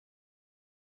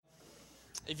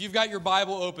If you've got your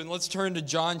Bible open, let's turn to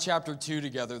John chapter 2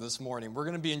 together this morning. We're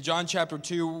going to be in John chapter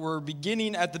 2. We're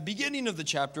beginning at the beginning of the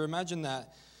chapter. Imagine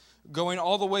that, going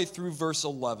all the way through verse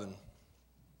 11.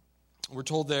 We're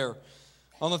told there,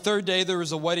 on the third day there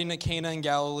was a wedding at Cana in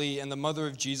Galilee, and the mother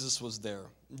of Jesus was there.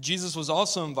 Jesus was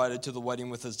also invited to the wedding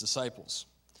with his disciples.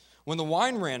 When the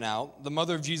wine ran out, the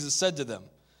mother of Jesus said to them,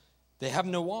 "They have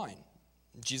no wine."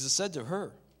 Jesus said to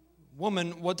her,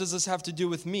 "Woman, what does this have to do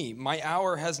with me? My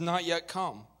hour has not yet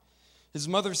come." His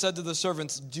mother said to the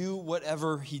servants, "Do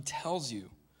whatever he tells you."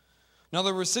 Now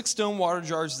there were 6 stone water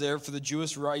jars there for the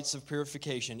Jewish rites of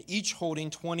purification, each holding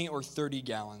 20 or 30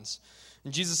 gallons.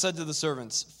 And Jesus said to the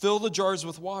servants, "Fill the jars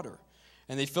with water."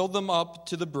 And they filled them up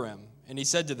to the brim. And he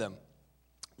said to them,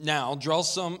 Now draw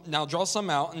some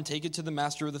out and take it to the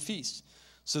master of the feast."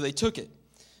 So they took it.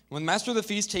 When the master of the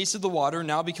feast tasted the water,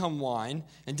 now become wine,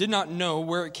 and did not know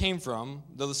where it came from,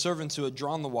 though the servants who had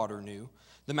drawn the water knew,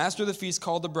 the master of the feast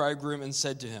called the bridegroom and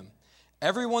said to him,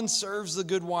 "Everyone serves the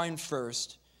good wine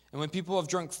first, and when people have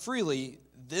drunk freely,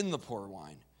 then the poor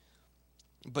wine.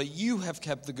 But you have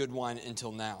kept the good wine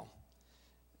until now."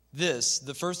 This,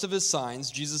 the first of his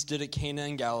signs, Jesus did at Cana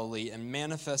in Galilee and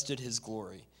manifested his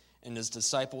glory, and his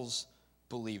disciples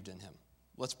believed in him.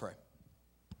 Let's pray.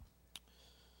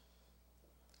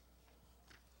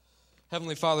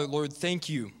 Heavenly Father, Lord, thank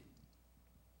you.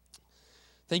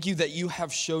 Thank you that you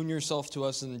have shown yourself to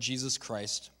us in Jesus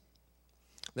Christ.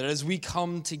 That as we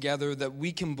come together, that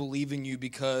we can believe in you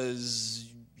because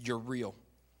you're real.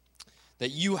 That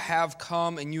you have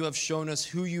come and you have shown us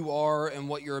who you are and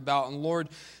what you're about. And Lord,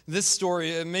 this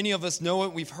story, many of us know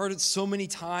it. We've heard it so many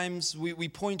times. We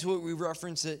point to it, we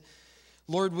reference it.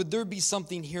 Lord, would there be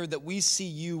something here that we see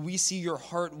you, we see your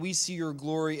heart, we see your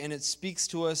glory, and it speaks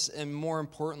to us, and more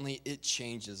importantly, it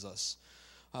changes us.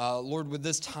 Lord, would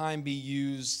this time be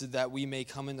used that we may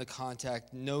come into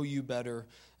contact, know you better,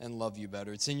 and love you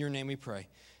better. It's in your name we pray.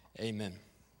 Amen.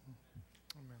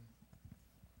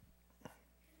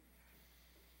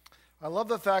 I love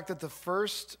the fact that the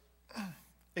first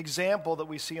example that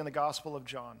we see in the Gospel of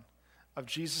John of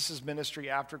Jesus' ministry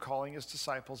after calling his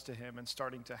disciples to him and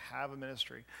starting to have a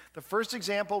ministry, the first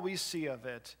example we see of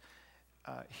it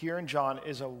here in John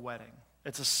is a wedding.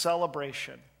 It's a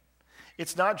celebration.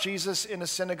 It's not Jesus in a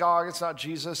synagogue. It's not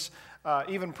Jesus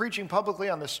even preaching publicly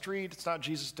on the street. It's not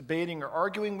Jesus debating or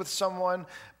arguing with someone,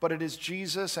 but it is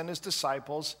Jesus and his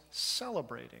disciples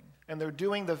celebrating. And they're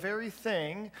doing the very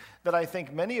thing that I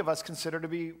think many of us consider to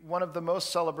be one of the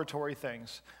most celebratory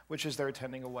things, which is they're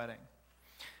attending a wedding.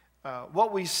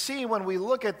 What we see when we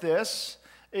look at this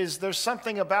is there's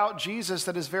something about Jesus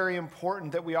that is very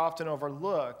important that we often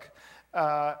overlook.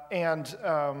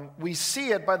 And we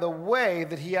see it by the way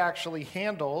that he actually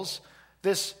handles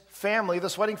this family,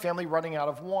 this wedding family, running out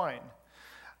of wine.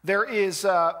 There is,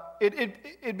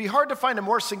 it'd be hard to find a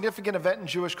more significant event in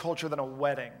Jewish culture than a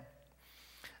wedding.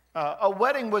 A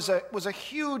wedding was a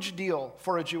huge deal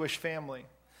for a Jewish family.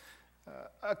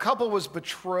 A couple was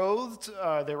betrothed,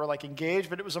 they were like engaged,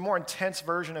 but it was a more intense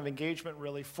version of engagement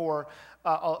really for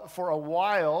a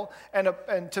while.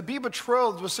 And to be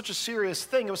betrothed was such a serious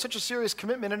thing. It was such a serious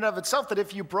commitment in and of itself that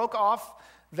if you broke off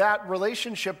that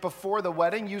relationship before the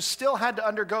wedding, you still had to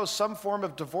undergo some form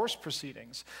of divorce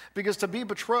proceedings. Because to be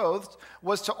betrothed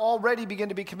was to already begin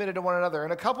to be committed to one another.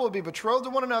 And a couple would be betrothed to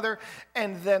one another,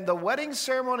 and then the wedding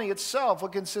ceremony itself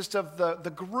would consist of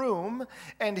the groom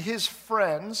and his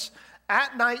friends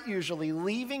at night usually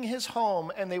leaving his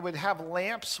home, and they would have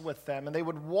lamps with them, and they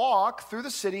would walk through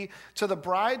the city to the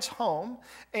bride's home,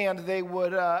 and they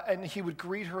would and he would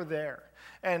greet her there.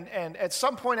 And at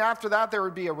some point after that, there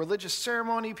would be a religious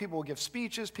ceremony. People would give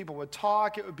speeches. People would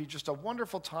talk. It would be just a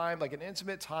wonderful time, like an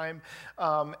intimate time,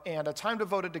 and a time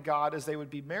devoted to God as they would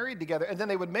be married together. And then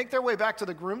they would make their way back to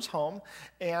the groom's home,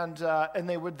 and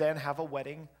they would then have a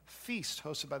wedding feast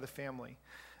hosted by the family.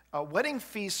 Wedding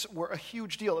feasts were a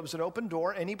huge deal. It was an open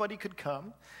door. Anybody could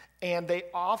come, and they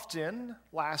often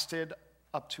lasted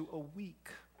up to a week.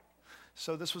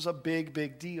 So this was a big,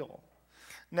 big deal.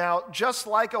 Now, just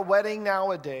like a wedding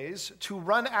nowadays, to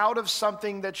run out of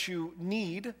something that you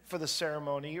need for the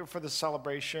ceremony or for the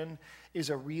celebration is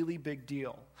a really big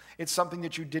deal. It's something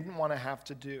that you didn't want to have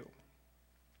to do.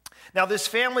 Now, this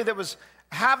family that was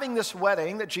having this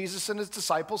wedding that Jesus and his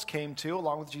disciples came to,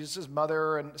 along with Jesus'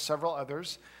 mother and several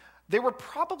others, they were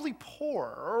probably poor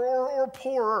or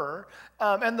poorer.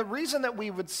 And the reason that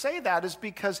we would say that is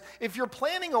because if you're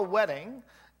planning a wedding,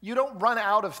 you don't run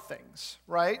out of things,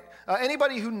 right?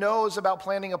 Anybody who knows about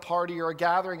planning a party or a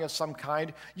gathering of some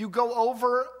kind, you go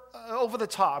over over the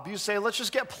top. You say, let's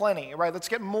just get plenty, right? Let's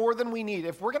get more than we need.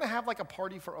 If we're going to have like a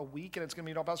party for a week and it's going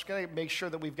to be all about, we're going to make sure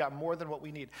that we've got more than what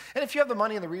we need. And if you have the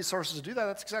money and the resources to do that,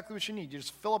 that's exactly what you need. You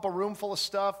just fill up a room full of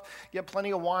stuff, get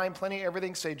plenty of wine, plenty of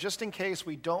everything. Say, just in case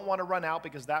we don't want to run out,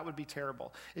 because that would be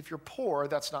terrible. If you're poor,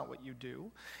 that's not what you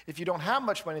do. If you don't have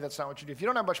much money, that's not what you do. If you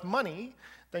don't have much money,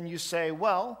 then you say,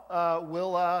 well,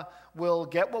 we'll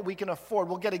get what we can afford.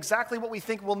 We'll get exactly what we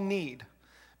think we'll need,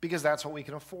 because that's what we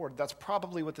can afford. That's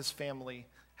probably what this family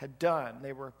had done.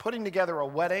 They were putting together a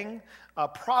wedding,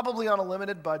 probably on a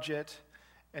limited budget,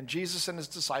 and Jesus and his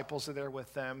disciples are there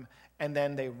with them, and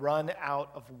then they run out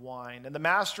of wine. And the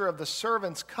master of the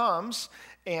servants comes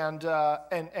and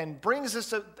brings this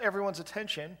to everyone's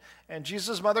attention, and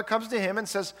Jesus' mother comes to him and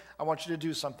says, I want you to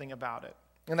do something about it.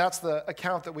 And that's the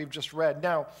account that we've just read.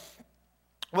 Now,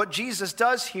 what Jesus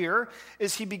does here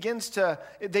is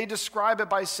they describe it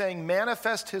by saying,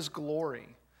 manifest his glory.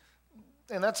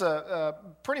 And that's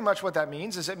pretty much what that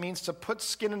means, is it means to put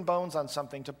skin and bones on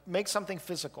something, to make something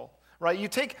physical, right? You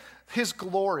take his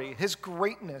glory, his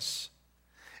greatness,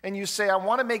 and you say, I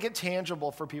want to make it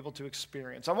tangible for people to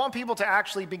experience. I want people to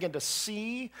actually begin to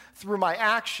see through my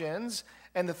actions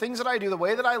and the things that I do, the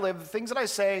way that I live, the things that I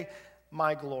say,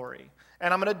 my glory.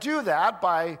 And I'm going to do that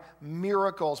by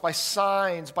miracles, by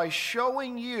signs, by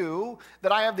showing you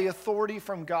that I have the authority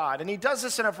from God. And he does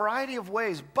this in a variety of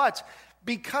ways. But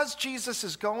because Jesus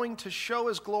is going to show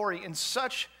his glory in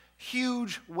such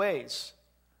huge ways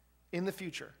in the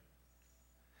future,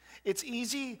 it's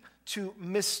easy to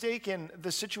mistaken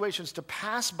the situations, to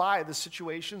pass by the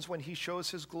situations when he shows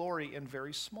his glory in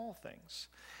very small things.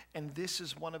 And this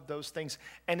is one of those things.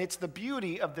 And it's the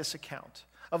beauty of this account,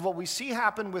 of what we see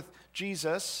happen with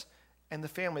Jesus and the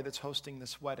family that's hosting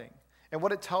this wedding, and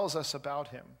what it tells us about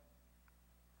him.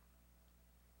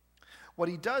 What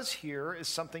he does here is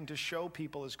something to show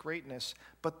people his greatness,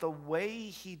 but the way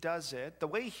he does it, the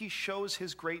way he shows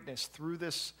his greatness through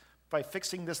this, by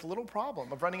fixing this little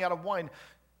problem of running out of wine,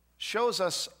 shows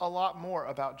us a lot more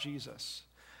about Jesus.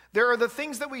 There are the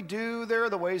things that we do, there are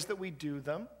the ways that we do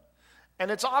them, and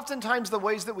it's oftentimes the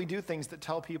ways that we do things that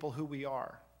tell people who we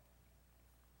are.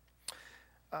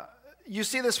 You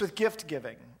see this with gift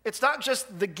giving. It's not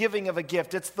just the giving of a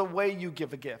gift, it's the way you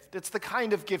give a gift. It's the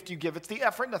kind of gift you give. It's the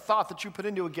effort and the thought that you put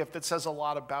into a gift that says a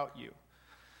lot about you.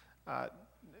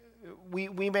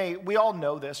 We all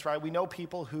know this, right? We know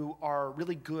people who are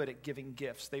really good at giving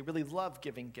gifts. They really love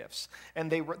giving gifts,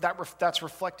 and that's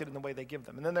reflected in the way they give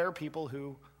them. And then there are people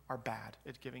who are bad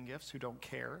at giving gifts, who don't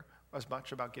care as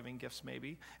much about giving gifts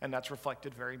maybe, and that's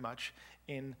reflected very much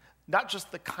in not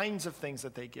just the kinds of things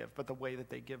that they give, but the way that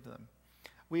they give them.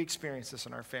 We experienced this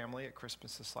in our family at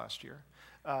Christmas this last year.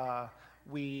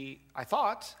 We, I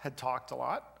thought, had talked a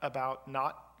lot about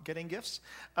not getting gifts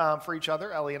for each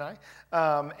other, Ellie and I.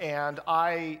 And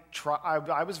I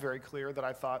was very clear that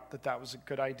I thought that was a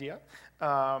good idea.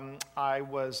 I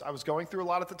was going through a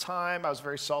lot at the time. I was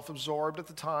very self-absorbed at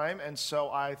the time. And so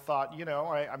I thought,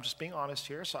 I'm just being honest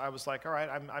here. So I was like, all right,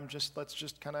 let's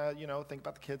just kind of, think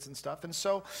about the kids and stuff. And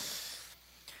so,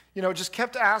 just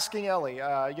kept asking Ellie,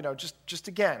 just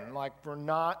again, like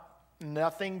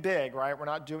nothing big, right? We're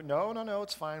not doing, no,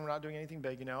 it's fine. We're not doing anything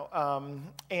big,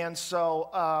 And so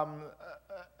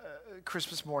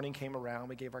Christmas morning came around.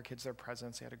 We gave our kids their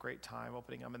presents. They had a great time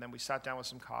opening them. And then we sat down with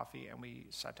some coffee, and we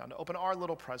sat down to open our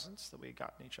little presents that we had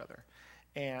gotten each other.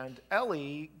 And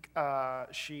Ellie,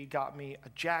 she got me a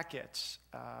jacket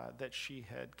that she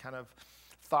had kind of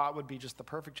thought would be just the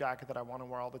perfect jacket that I want to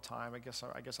wear all the time. I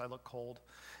guess I look cold.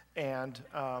 And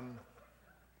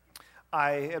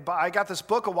I got this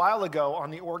book a while ago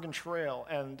on the Oregon Trail,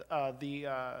 and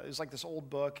it was like this old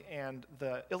book, and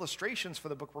the illustrations for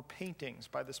the book were paintings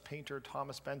by this painter,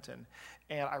 Thomas Benton,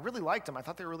 and I really liked them. I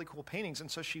thought they were really cool paintings, and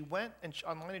so she went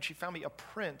online and she found me a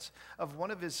print of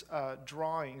one of his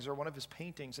drawings or one of his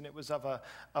paintings, and it was of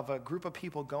a group of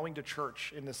people going to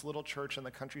church in this little church in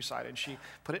the countryside, and she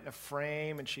put it in a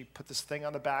frame, and she put this thing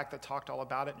on the back that talked all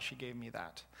about it, and she gave me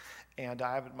that. And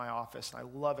I have it in my office, and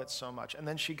I love it so much. And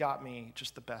then she got me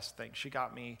just the best thing. She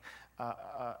got me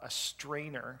a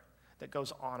strainer that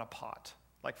goes on a pot,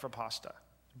 like for pasta.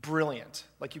 Brilliant.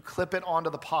 Like you clip it onto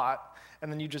the pot,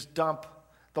 and then you just dump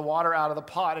the water out of the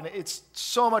pot. And it's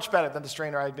so much better than the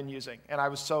strainer I had been using. And I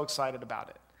was so excited about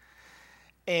it.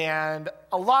 And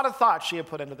a lot of thought she had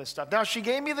put into this stuff. Now, she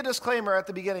gave me the disclaimer at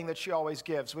the beginning that she always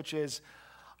gives, which is,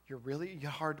 you're really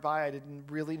hard to buy. I didn't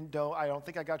really know. I don't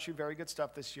think I got you very good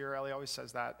stuff this year. Ellie always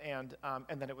says that. And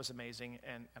then it was amazing,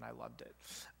 and I loved it.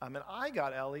 And I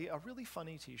got Ellie a really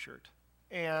funny T-shirt.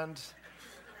 And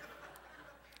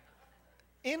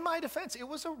In my defense, it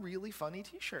was a really funny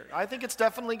t-shirt. I think it's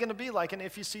definitely going to be like an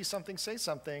if you see something, say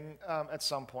something at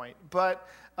some point. But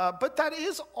that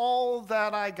is all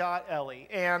that I got Ellie.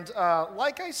 And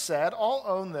like I said, I'll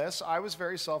own this. I was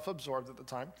very self-absorbed at the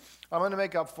time. I'm going to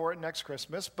make up for it next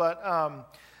Christmas. But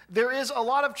there is a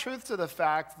lot of truth to the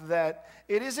fact that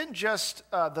it isn't just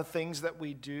the things that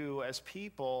we do as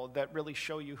people that really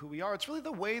show you who we are. It's really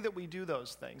the way that we do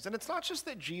those things. And it's not just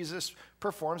that Jesus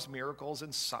performs miracles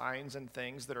and signs and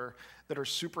things that are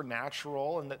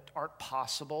supernatural and that aren't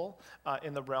possible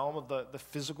in the realm of the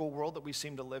physical world that we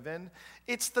seem to live in.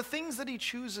 It's the things that he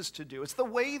chooses to do. It's the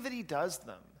way that he does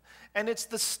them. And it's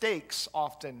the stakes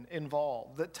often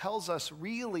involved that tells us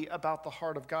really about the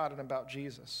heart of God and about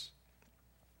Jesus.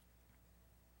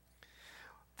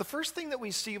 The first thing that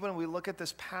we see when we look at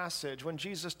this passage, when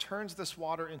Jesus turns this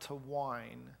water into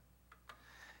wine,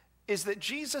 is that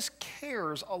Jesus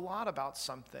cares a lot about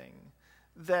something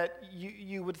that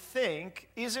you would think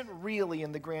isn't really,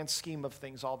 in the grand scheme of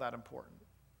things, all that important.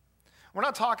 We're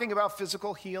not talking about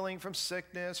physical healing from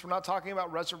sickness. We're not talking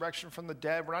about resurrection from the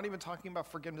dead. We're not even talking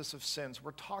about forgiveness of sins.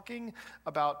 We're talking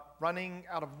about running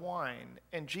out of wine.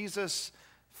 And Jesus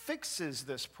fixes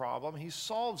this problem. He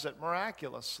solves it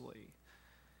miraculously.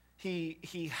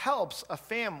 He helps a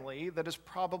family that is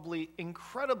probably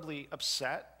incredibly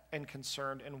upset and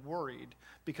concerned and worried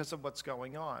because of what's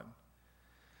going on.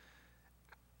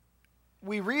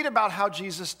 We read about how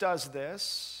Jesus does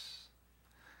this,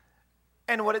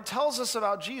 and what it tells us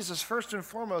about Jesus, first and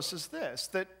foremost, is this,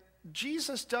 that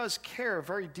Jesus does care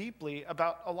very deeply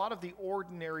about a lot of the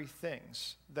ordinary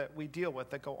things that we deal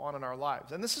with that go on in our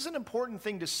lives. And this is an important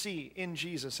thing to see in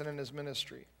Jesus and in his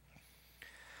ministry.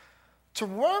 To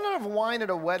run out of wine at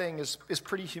a wedding is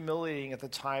pretty humiliating at the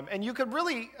time. And you could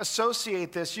really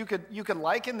associate this, you could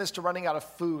liken this to running out of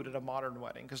food at a modern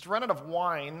wedding. Because to run out of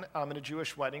wine in a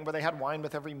Jewish wedding, where they had wine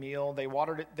with every meal, they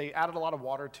watered it, they added a lot of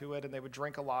water to it, and they would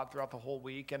drink a lot throughout the whole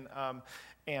week. And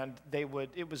it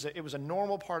was a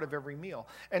normal part of every meal.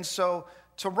 And so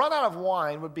to run out of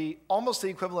wine would be almost the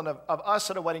equivalent of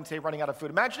us at a wedding today running out of food.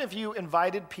 Imagine if you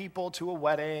invited people to a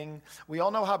wedding. We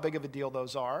all know how big of a deal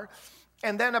those are.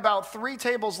 And then about 3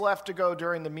 tables left to go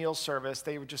during the meal service,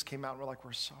 they just came out and were like,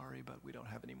 we're sorry, but we don't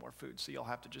have any more food, so you'll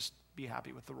have to just be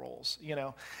happy with the rolls, you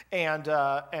know? And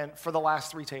for the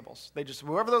last 3 tables, they just,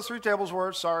 whoever those 3 tables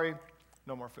were, sorry,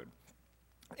 no more food.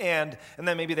 And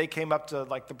then maybe they came up to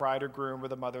like the bride or groom or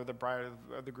the mother of the bride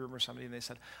or the groom or somebody, and they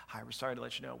said, hi, we're sorry to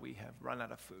let you know we have run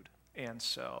out of food, and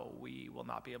so we will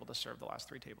not be able to serve the last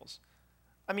 3 tables.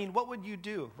 I mean, what would you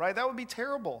do, right? That would be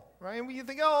terrible, right? And you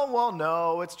think, oh, well,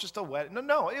 no, it's just a wedding.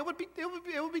 No, it would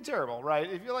be terrible,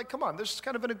 right? If you're like, come on, there's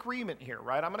kind of an agreement here,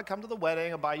 right? I'm going to come to the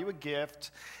wedding, I'll buy you a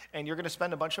gift, and you're going to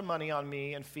spend a bunch of money on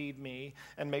me and feed me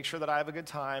and make sure that I have a good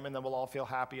time, and then we'll all feel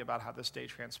happy about how this day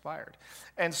transpired.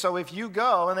 And so if you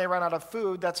go and they run out of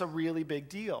food, that's a really big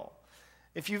deal.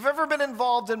 If you've ever been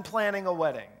involved in planning a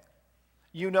wedding,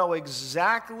 you know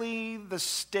exactly the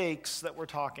stakes that we're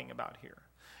talking about here.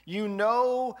 You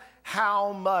know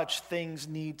how much things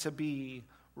need to be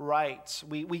right.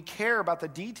 We care about the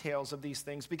details of these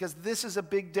things because this is a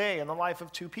big day in the life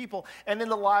of 2 people and in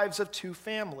the lives of 2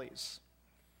 families.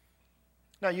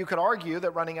 Now, you could argue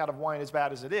that running out of wine, as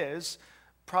bad as it is,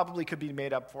 probably could be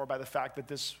made up for by the fact that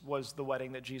this was the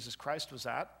wedding that Jesus Christ was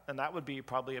at, and that would be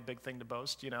probably a big thing to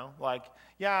boast, you know? Like,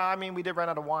 yeah, I mean, we did run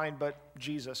out of wine, but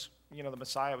Jesus, you know, the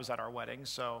Messiah was at our wedding,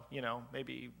 so, you know,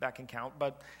 maybe that can count,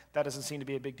 but that doesn't seem to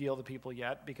be a big deal to people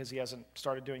yet because he hasn't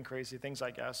started doing crazy things,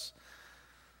 I guess.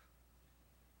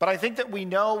 But I think that we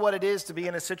know what it is to be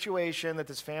in a situation that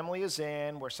this family is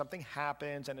in where something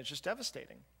happens and it's just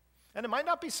devastating. And it might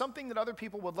not be something that other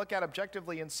people would look at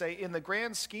objectively and say, in the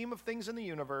grand scheme of things in the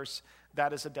universe,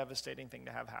 that is a devastating thing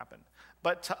to have happen.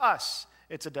 But to us,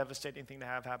 it's a devastating thing to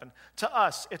have happen. To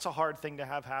us, it's a hard thing to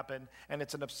have happen, and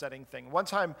it's an upsetting thing. One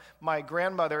time, my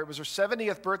grandmother, it was her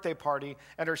 70th birthday party,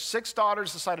 and her 6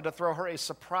 daughters decided to throw her a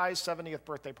surprise 70th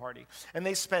birthday party. And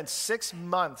they spent 6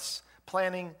 months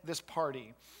planning this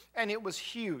party, and it was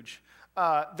huge.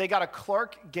 They got a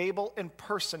Clark Gable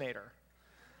impersonator,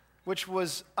 which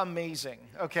was amazing,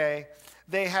 okay?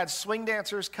 They had swing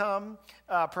dancers come,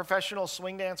 professional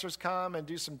swing dancers come and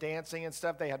do some dancing and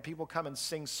stuff. They had people come and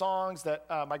sing songs that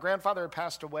my grandfather had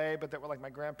passed away, but that were like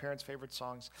my grandparents' favorite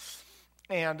songs.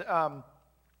 And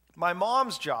my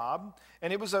mom's job,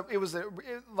 and it was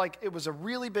a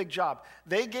really big job.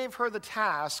 They gave her the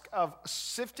task of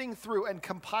sifting through and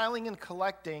compiling and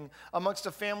collecting amongst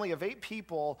a family of 8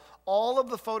 people all of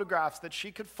the photographs that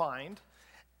she could find,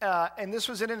 And this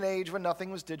was in an age when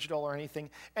nothing was digital or anything.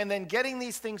 And then getting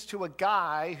these things to a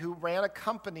guy who ran a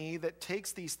company that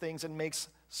takes these things and makes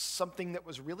something that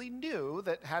was really new,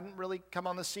 that hadn't really come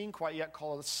on the scene quite yet,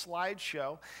 called a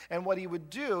slideshow. And what he would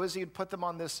do is he would put them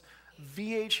on this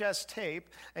VHS tape,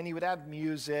 and he would add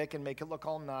music and make it look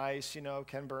all nice,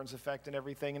 Ken Burns effect and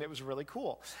everything, and it was really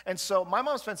cool. And so my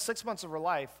mom spent 6 months of her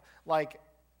life, like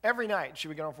every night she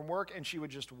would get home from work and she would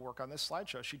just work on this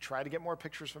slideshow. She'd try to get more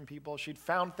pictures from people. She'd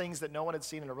found things that no one had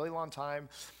seen in a really long time,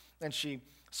 and she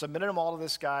submitted them all to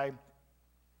this guy,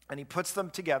 and he puts them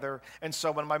together. And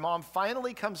so when my mom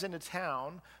finally comes into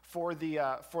town for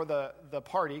the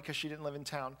party, because she didn't live in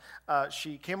town,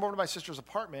 she came over to my sister's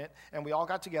apartment, and we all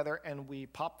got together, and we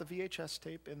popped the VHS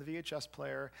tape in the VHS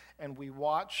player, and we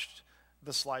watched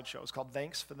the slideshow. It's called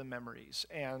Thanks for the Memories,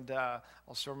 and I'll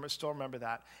still remember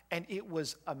that. And it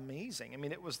was amazing. I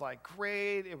mean, it was like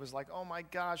great. It was like, oh my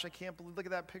gosh, I can't believe, look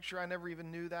at that picture. I never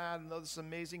even knew that, and this is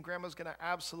amazing. Grandma's going to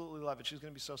absolutely love it. She's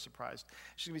going to be so surprised.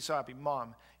 She's going to be so happy.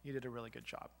 Mom, you did a really good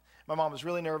job. My mom was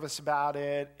really nervous about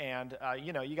it, and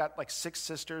you got like 6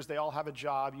 sisters. They all have a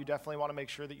job. You definitely want to make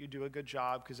sure that you do a good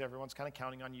job because everyone's kind of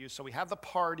counting on you. So we had the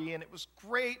party, and it was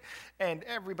great, and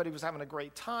everybody was having a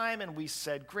great time, and we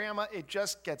said, Grandma, it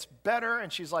just gets better.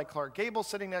 And she's like, Clark Gable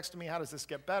sitting next to me, how does this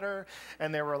get better?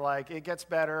 And they were like, it gets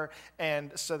better.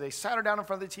 And so they sat her down in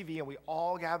front of the TV, and we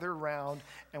all gathered around,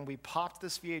 and we popped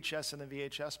this VHS in the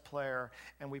VHS player,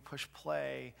 and we pushed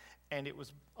play, and it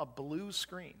was a blue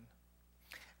screen.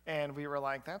 And we were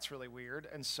like, that's really weird.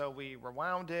 And so we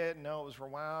rewound it. No, it was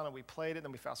rewound, and we played it, and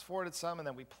then we fast-forwarded some, and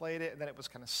then we played it, and then it was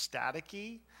kind of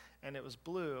staticky, and it was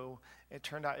blue. It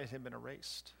turned out it had been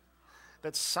erased.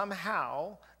 That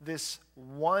somehow this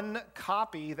one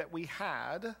copy that we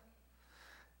had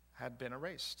been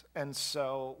erased. And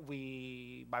so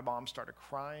my mom started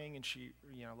crying, and she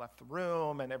left the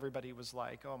room, and everybody was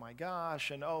like, oh my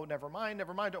gosh, and oh, never mind,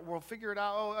 we'll figure it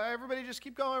out. Oh, everybody just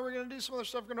keep going. We're going to do some other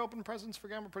stuff. We're going to open presents for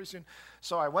Grandma pretty soon.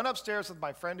 So I went upstairs with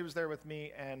my friend who was there with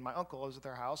me, and my uncle was at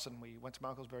their house, and we went to my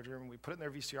uncle's bedroom, and we put it in their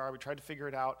VCR. We tried to figure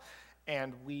it out.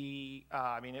 And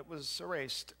it was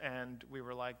erased, and we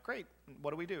were like, great,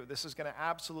 what do we do? This is going to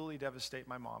absolutely devastate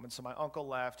my mom. And so my uncle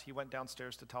left. He went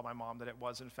downstairs to tell my mom that it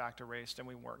was, in fact, erased, and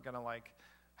we weren't going to,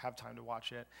 have time to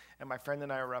watch it. And my friend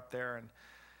and I were up there,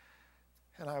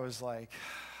 and I was like,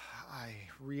 I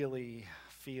really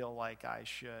feel like I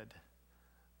should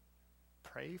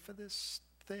pray for this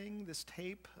thing, this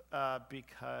tape,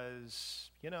 because,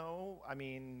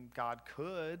 God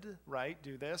could, right,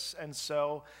 do this. And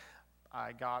so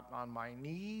I got on my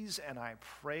knees and I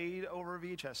prayed over a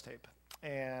VHS tape,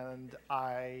 and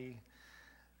I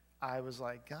was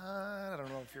like, God, I don't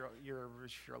know if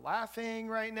you're laughing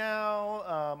right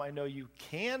now. I know you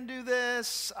can do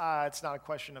this. It's not a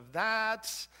question of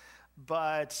that,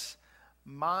 but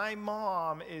my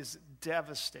mom is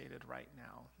devastated right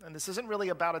now. And this isn't really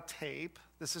about a tape.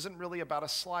 This isn't really about a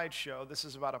slideshow. This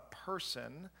is about a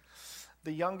person,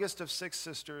 the youngest of 6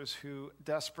 sisters, who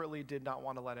desperately did not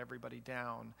want to let everybody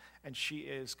down. And she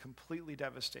is completely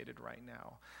devastated right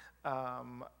now.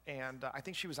 And I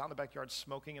think she was out in the backyard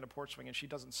smoking in a porch swing, and she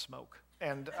doesn't smoke.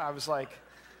 And I was like,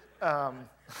 I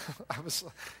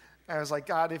was like,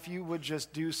 God, if you would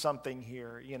just do something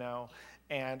here,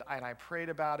 And I prayed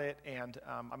about it, and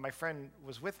my friend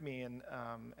was with me, and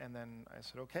then I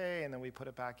said, okay, and then we put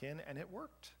it back in, and it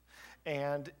worked.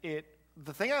 And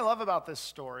the thing I love about this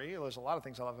story, there's a lot of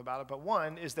things I love about it, but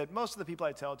one is that most of the people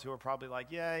I tell it to are probably like,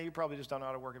 yeah, you probably just don't know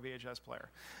how to work a VHS player.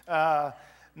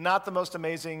 Not the most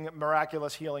amazing,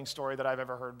 miraculous healing story that I've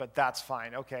ever heard, but that's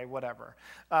fine. Okay, whatever.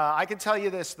 I can tell you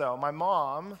this, though. My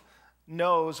mom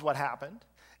knows what happened.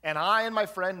 And I and my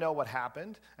friend know what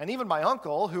happened. And even my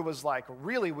uncle, who was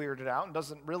really weirded out and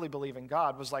doesn't really believe in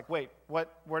God, was like, wait,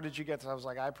 where did you get this? I was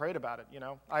like, I prayed about it,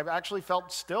 I actually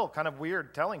felt still kind of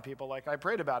weird telling people, I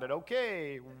prayed about it.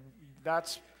 Okay,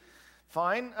 that's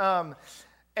fine.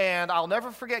 And I'll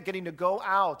never forget getting to go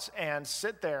out and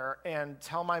sit there and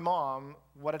tell my mom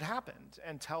what had happened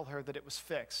and tell her that it was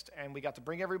fixed. And we got to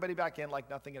bring everybody back in like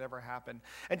nothing had ever happened.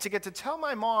 And to get to tell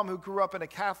my mom, who grew up in a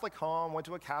Catholic home, went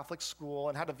to a Catholic school,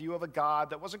 and had a view of a God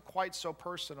that wasn't quite so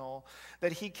personal,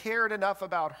 that he cared enough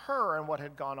about her and what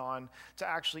had gone on to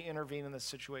actually intervene in this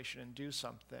situation and do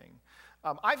something.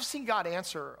 I've seen God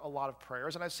answer a lot of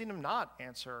prayers, and I've seen him not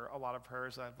answer a lot of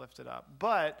prayers that I've lifted up.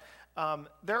 But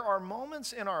there are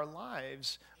moments in our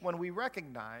lives when we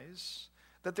recognize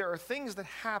that there are things that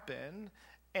happen,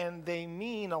 and they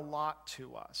mean a lot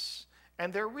to us.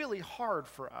 And they're really hard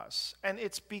for us. And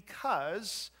it's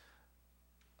because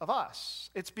of us.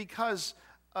 It's because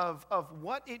of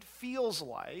what it feels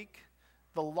like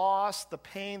the loss, the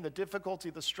pain, the difficulty,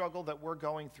 the struggle that we're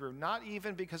going through, not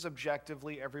even because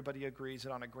objectively everybody agrees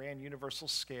that on a grand universal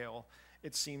scale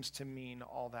it seems to mean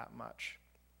all that much.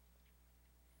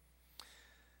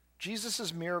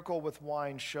 Jesus' miracle with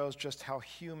wine shows just how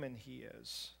human he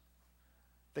is,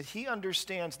 that he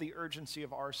understands the urgency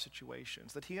of our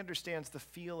situations, that he understands the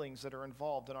feelings that are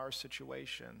involved in our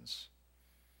situations,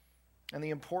 and the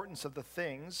importance of the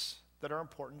things that are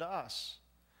important to us.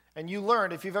 And you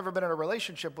learned, if you've ever been in a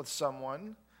relationship with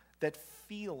someone, that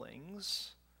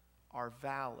feelings are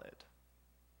valid,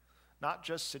 not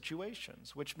just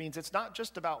situations, which means it's not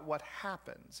just about what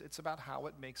happens, it's about how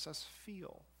it makes us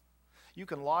feel. You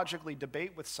can logically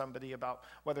debate with somebody about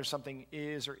whether something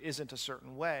is or isn't a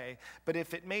certain way, but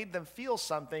if it made them feel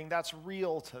something, that's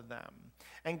real to them.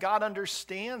 And God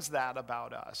understands that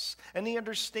about us. And he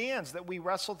understands that we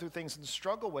wrestle through things and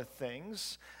struggle with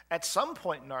things at some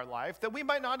point in our life that we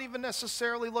might not even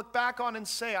necessarily look back on and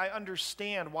say, I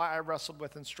understand why I wrestled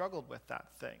with and struggled with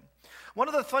that thing. One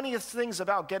of the funniest things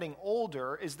about getting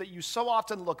older is that you so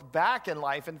often look back in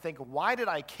life and think, why did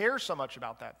I care so much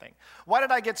about that thing? Why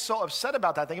did I get so upset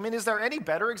about that thing? I mean, is there any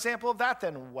better example of that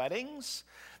than weddings?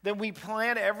 Then we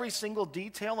plan every single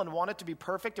detail and want it to be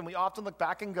perfect, and we often look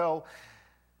back and go,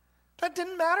 that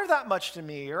didn't matter that much to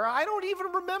me, or I don't even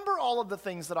remember all of the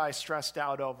things that I stressed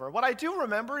out over. What I do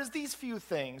remember is these few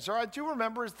things, or I do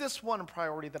remember is this one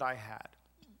priority that I had.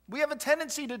 We have a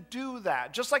tendency to do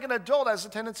that, just like an adult has a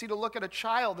tendency to look at a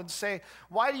child and say,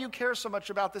 why do you care so much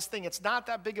about this thing? It's not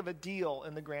that big of a deal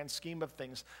in the grand scheme of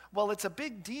things. Well, it's a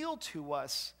big deal to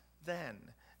us then,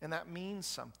 and that means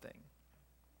something.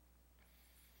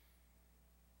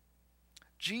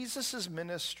 Jesus'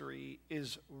 ministry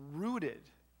is rooted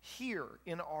here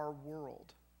in our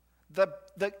world.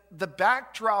 The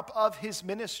backdrop of his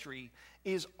ministry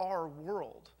is our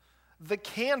world. The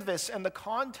canvas and the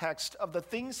context of the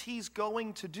things he's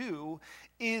going to do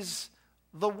is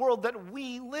the world that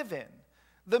we live in.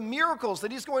 The miracles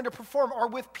that he's going to perform are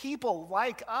with people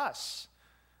like us.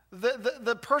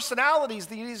 The personalities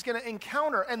that he's going to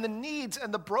encounter and the needs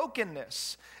and the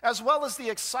brokenness, as well as the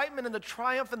excitement and the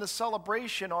triumph and the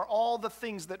celebration, are all the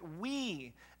things that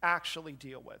we actually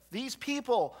deal with. These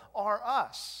people are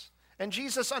us. And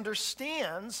Jesus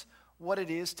understands what it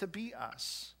is to be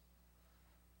us.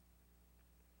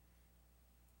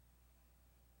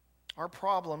 Our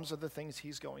problems are the things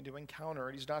he's going to encounter,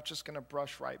 and he's not just going to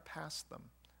brush right past them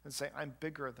and say, I'm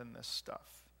bigger than this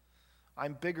stuff.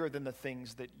 I'm bigger than the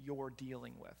things that you're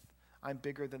dealing with. I'm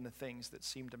bigger than the things that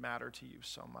seem to matter to you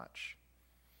so much.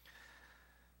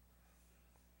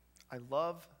 I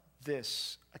love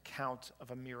this account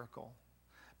of a miracle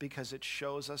because it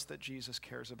shows us that Jesus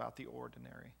cares about the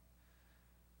ordinary.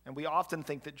 And we often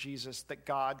think that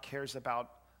God cares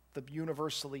about the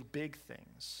universally big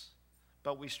things.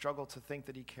 But we struggle to think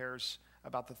that he cares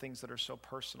about the things that are so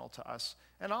personal to us.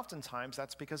 And oftentimes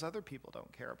that's because other people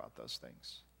don't care about those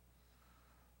things.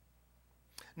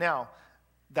 Now,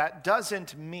 that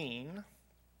doesn't mean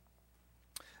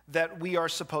that we are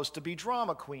supposed to be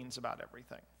drama queens about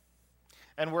everything.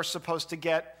 And we're supposed to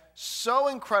get so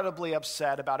incredibly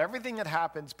upset about everything that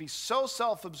happens, be so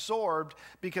self-absorbed,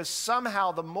 because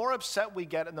somehow the more upset we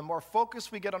get and the more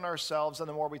focused we get on ourselves and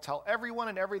the more we tell everyone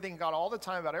and everything God all the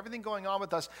time about everything going on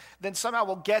with us, then somehow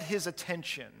we'll get his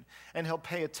attention and he'll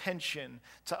pay attention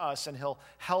to us and he'll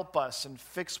help us and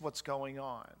fix what's going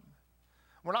on.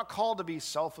 We're not called to be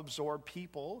self-absorbed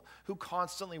people who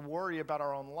constantly worry about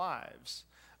our own lives.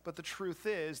 But the truth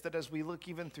is that as we look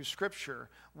even through Scripture,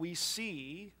 we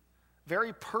see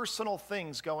very personal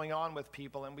things going on with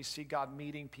people, and we see God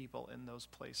meeting people in those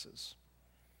places.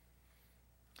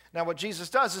 Now, what Jesus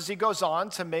does is he goes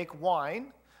on to make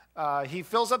wine. He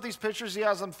fills up these pitchers. He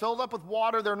has them filled up with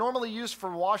water. They're normally used for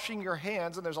washing your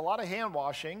hands, and there's a lot of hand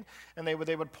washing. And they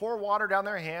would pour water down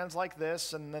their hands like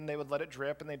this, and then they would let it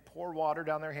drip, and they'd pour water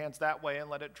down their hands that way and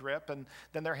let it drip, and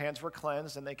then their hands were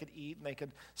cleansed, and they could eat, and they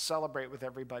could celebrate with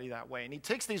everybody that way. And he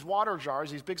takes these water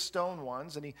jars, these big stone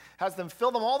ones, and he has them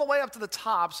fill them all the way up to the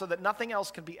top so that nothing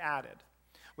else can be added,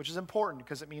 which is important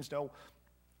because it means no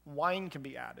wine can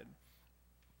be added.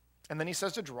 And then he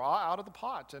says to draw out of the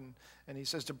pot, and he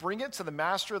says to bring it to the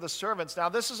master of the servants. Now,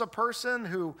 this is a person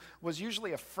who was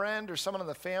usually a friend or someone in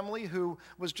the family who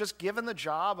was just given the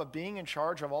job of being in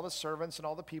charge of all the servants and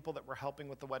all the people that were helping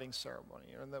with the wedding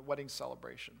ceremony or the wedding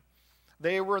celebration.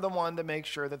 They were the one to make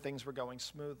sure that things were going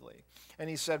smoothly. And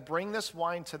he said, bring this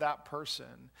wine to that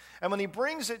person. And when he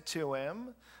brings it to him,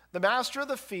 the master of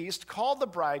the feast called the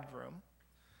bridegroom.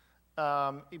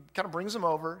 He kind of brings him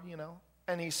over,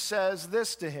 and he says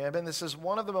this to him, and this is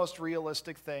one of the most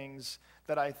realistic things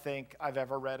that I think I've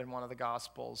ever read in one of the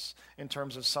Gospels in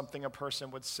terms of something a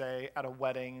person would say at a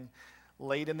wedding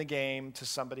late in the game to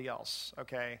somebody else,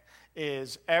 okay,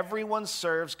 is everyone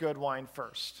serves good wine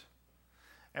first.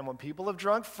 And when people have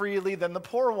drunk freely, then the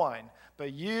poor wine.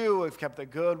 But you have kept the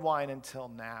good wine until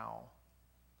now.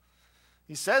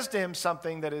 He says to him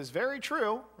something that is very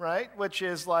true, right? Which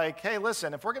is like, hey,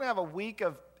 listen, if we're going to have a week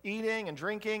of eating and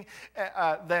drinking,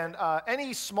 then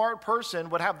any smart person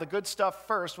would have the good stuff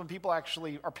first when people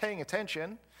actually are paying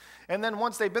attention. And then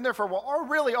once they've been there for a while, or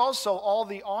really also all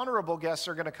the honorable guests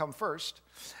are going to come first.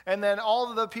 And then all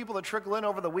of the people that trickle in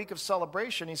over the week of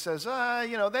celebration, he says,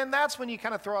 then that's when you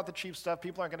kind of throw out the cheap stuff.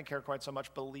 People aren't going to care quite so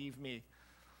much, believe me.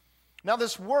 Now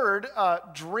this word,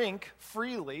 drink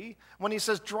freely, when he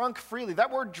says drunk freely,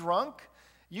 that word drunk,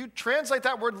 you translate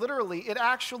that word literally, it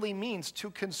actually means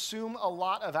to consume a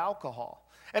lot of alcohol.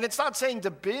 And it's not saying to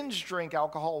binge drink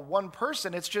alcohol one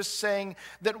person. It's just saying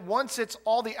that once it's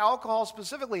all the alcohol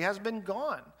specifically has been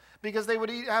gone because they would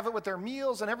have it with their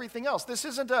meals and everything else. This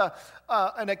isn't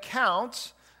an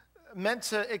account meant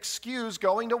to excuse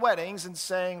going to weddings and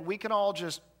saying we can all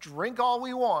just drink all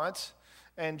we want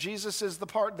and Jesus is the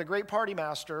great party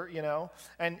master,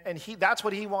 and that's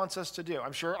what he wants us to do.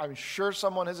 I'm sure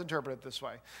someone has interpreted it this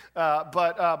way.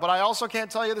 But I also can't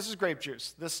tell you this is grape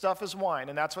juice. This stuff is wine,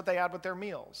 and that's what they had with their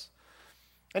meals.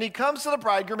 And he comes to the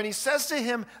bridegroom, and he says to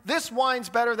him, this wine's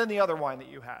better than the other wine that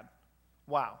you had.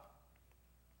 Wow.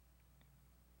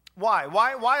 Why?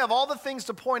 Why of all the things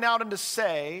to point out and to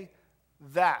say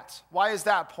that? Why is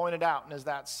that pointed out and is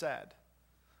that said?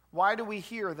 Why do we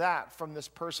hear that from this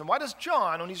person? Why does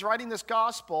John, when he's writing this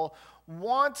gospel,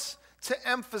 want to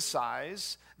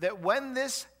emphasize that when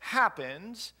this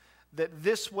happened, that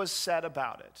this was said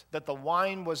about it, that the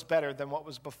wine was better than what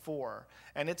was before?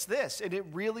 And it's this, and it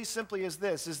really simply is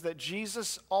this, is that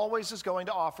Jesus always is going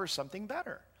to offer something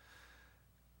better.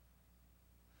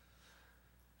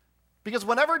 Because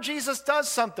whenever Jesus does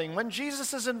something, when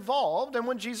Jesus is involved and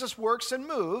when Jesus works and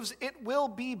moves, it will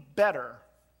be better.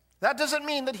 That doesn't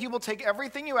mean that he will take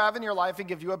everything you have in your life and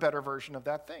give you a better version of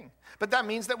that thing. But that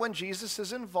means that when Jesus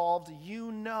is involved,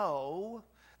 you know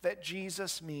that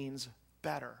Jesus means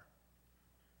better.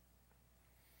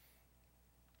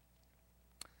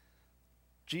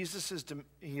 Jesus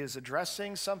is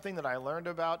addressing something that I learned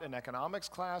about in economics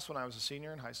class when I was a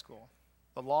senior in high school.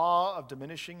 The law of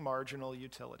diminishing marginal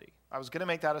utility. I was going to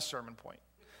make that a sermon point,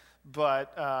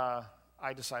 but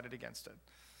I decided against it.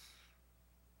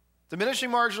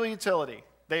 Diminishing marginal utility.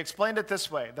 They explained it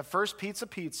this way. The first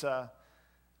pizza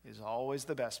is always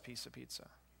the best piece of pizza.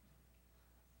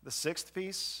 The sixth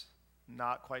piece,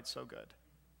 not quite so good.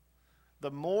 The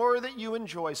more that you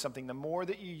enjoy something, the more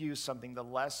that you use something, the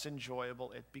less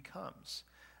enjoyable it becomes.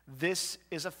 This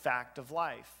is a fact of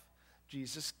life.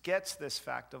 Jesus gets this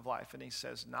fact of life, and he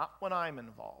says, not when I'm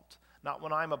involved, not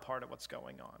when I'm a part of what's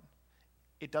going on.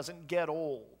 It doesn't get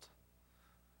old.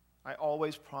 I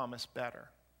always promise better.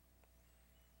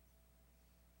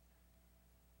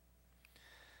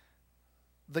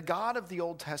 The God of the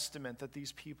Old Testament that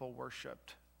these people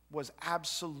worshiped was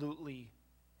absolutely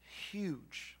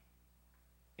huge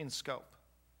in scope.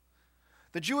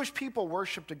 The Jewish people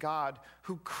worshiped a God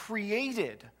who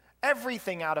created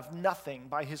everything out of nothing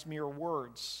by his mere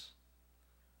words,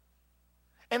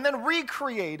 and then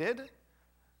recreated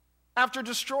after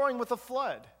destroying with a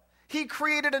flood. He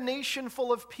created a nation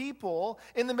full of people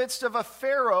in the midst of a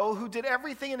Pharaoh who did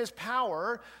everything in his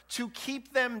power to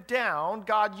keep them down.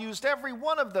 God used every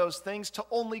one of those things to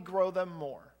only grow them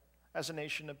more as a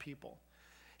nation of people.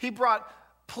 He brought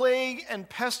plague and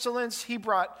pestilence. He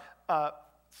brought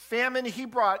famine. He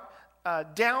brought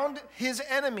down his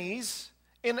enemies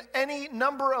in any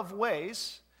number of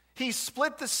ways. He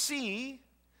split the sea.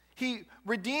 He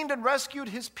redeemed and rescued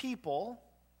his people.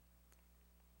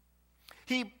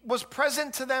 He was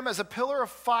present to them as a pillar of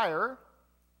fire,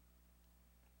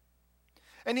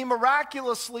 and he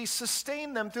miraculously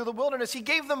sustained them through the wilderness. He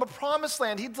gave them a promised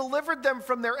land. He delivered them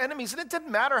from their enemies, and it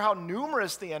didn't matter how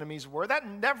numerous the enemies were. That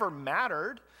never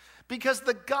mattered, because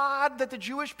the God that the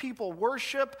Jewish people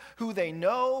worship, who they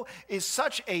know, is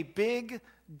such a big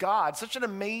God, such an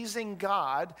amazing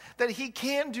God, that he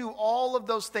can do all of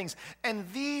those things. And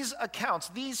these accounts,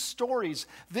 these stories,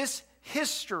 this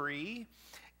history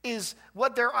is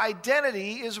what their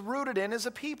identity is rooted in as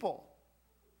a people.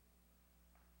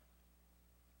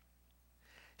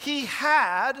 He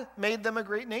had made them a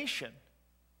great nation.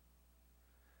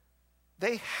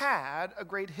 They had a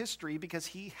great history because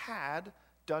he had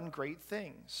done great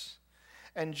things.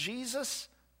 And Jesus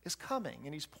is coming,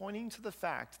 and he's pointing to the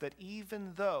fact that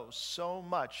even though so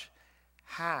much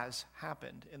has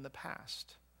happened in the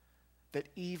past, that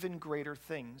even greater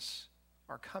things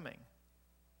are coming.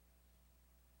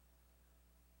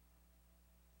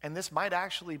 And this might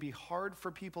actually be hard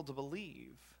for people to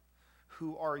believe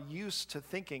who are used to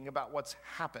thinking about what's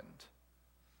happened.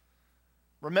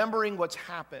 Remembering what's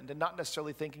happened and not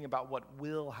necessarily thinking about what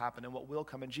will happen and what will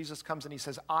come. And Jesus comes and he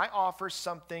says, I offer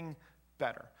something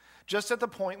better. Just at the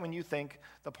point when you think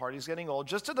the party's getting old,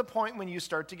 just at the point when you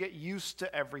start to get used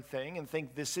to everything and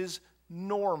think this is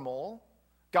normal,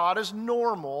 God is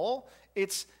normal,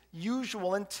 it's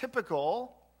usual and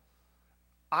typical,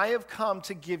 I have come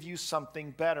to give you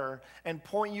something better and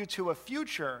point you to a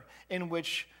future in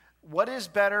which what is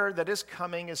better that is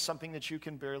coming is something that you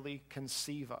can barely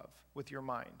conceive of with your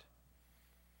mind.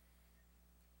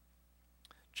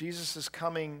 Jesus is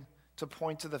coming to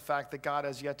point to the fact that God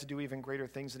has yet to do even greater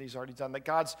things than he's already done. That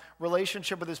God's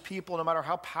relationship with his people, no matter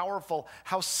how powerful,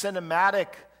 how cinematic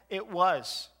it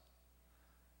was,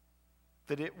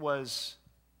 that it was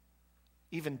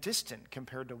even distant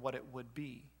compared to what it would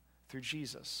be through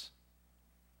Jesus.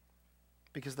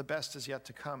 Because the best is yet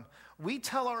to come. We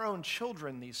tell our own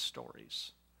children these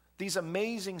stories. These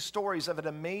amazing stories of an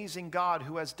amazing God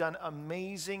who has done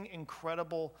amazing,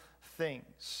 incredible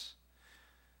things.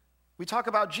 We talk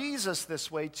about Jesus this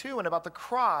way too, and about the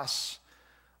cross.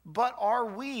 But are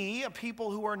we a people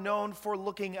who are known for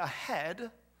looking ahead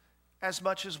as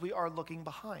much as we are looking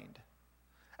behind?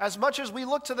 As much as we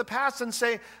look to the past and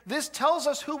say, this tells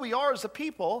us who we are as a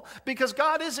people, because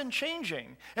God isn't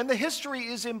changing, and the history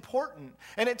is important,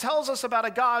 and it tells us about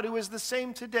a God who is the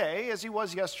same today as he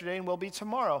was yesterday and will be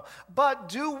tomorrow. But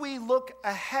do we look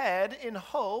ahead in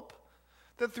hope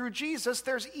that through Jesus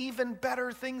there's even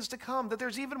better things to come, that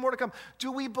there's even more to come?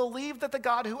 Do we believe that the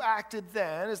God who acted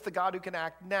then is the God who can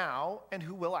act now and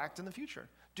who will act in the future?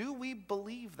 Do we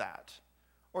believe that?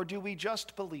 Or do we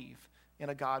just believe in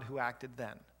a God who acted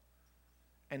then,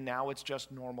 and now it's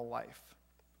just normal life?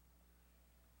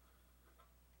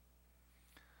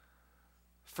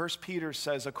 1 Peter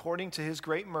says, according to his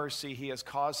great mercy, he has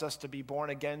caused us to be born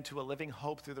again to a living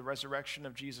hope through the resurrection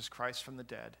of Jesus Christ from the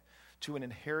dead, to an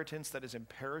inheritance that is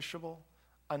imperishable,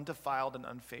 undefiled, and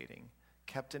unfading,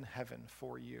 kept in heaven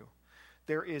for you.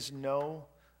 There is no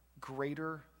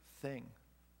greater thing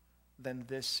than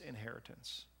this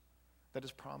inheritance that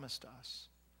is promised us.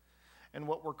 And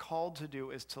what we're called to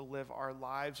do is to live our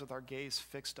lives with our gaze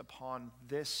fixed upon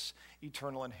this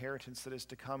eternal inheritance that is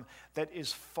to come, that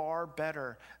is far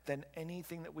better than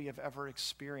anything that we have ever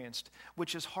experienced,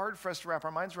 which is hard for us to wrap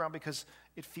our minds around because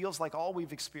it feels like all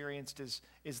we've experienced is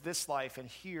this life and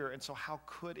here, and so how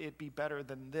could it be better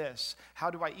than this? How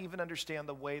do I even understand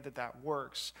the way that that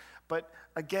works? But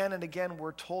again and again,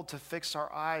 we're told to fix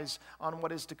our eyes on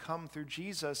what is to come through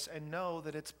Jesus and know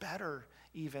that it's better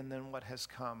even than what has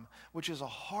come, which is a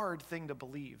hard thing to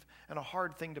believe and a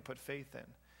hard thing to put faith in.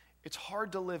 It's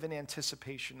hard to live in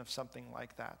anticipation of something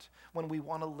like that when we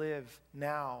want to live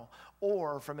now,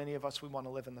 or for many of us, we want to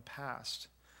live in the past.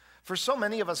 For so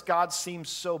many of us, God seems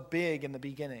so big in the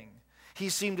beginning. He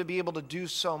seemed to be able to do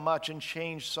so much and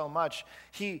change so much.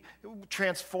 He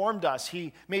transformed us.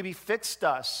 He maybe fixed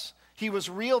us. He was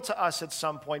real to us at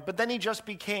some point, but then he just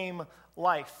became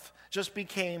life, just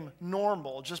became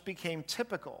normal, just became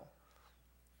typical.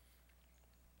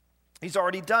 He's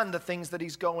already done the things that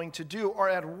he's going to do, or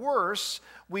at worst,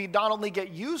 we not only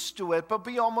get used to it, but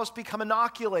we almost become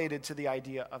inoculated to the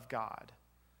idea of God,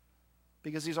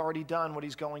 because he's already done what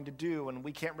he's going to do, and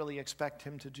we can't really expect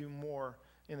him to do more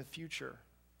in the future.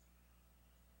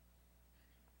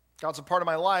 God's a part of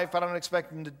my life. I don't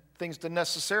expect things to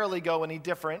necessarily go any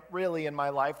different, really, in my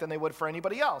life than they would for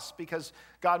anybody else, because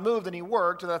God moved and he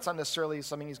worked, and that's not necessarily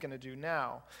something he's going to do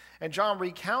now. And John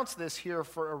recounts this here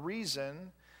for a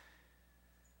reason.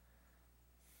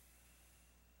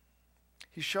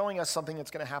 He's showing us something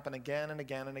that's going to happen again and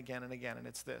again and again and again, and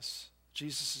it's this.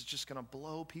 Jesus is just going to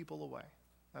blow people away.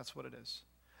 That's what it is.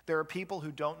 There are people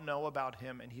who don't know about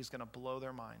him, and he's going to blow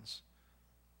their minds.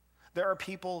 There are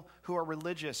people who are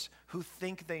religious, who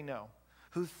think they know,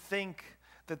 who think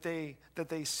that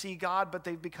they see God, but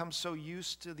they've become so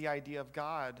used to the idea of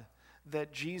God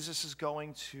that Jesus is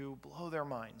going to blow their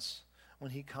minds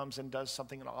when he comes and does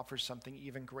something and offers something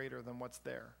even greater than what's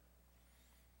there.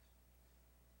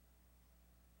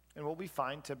 And what we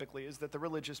find typically is that the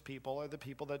religious people are the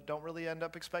people that don't really end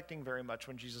up expecting very much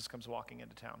when Jesus comes walking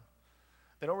into town.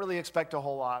 They don't really expect a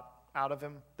whole lot out of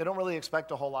him. They don't really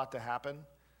expect a whole lot to happen.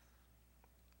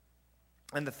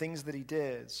 And the things that he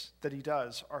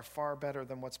does are far better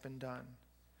than what's been done.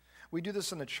 We do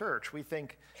this in the church. We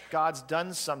think God's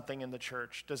done something in the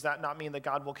church. Does that not mean that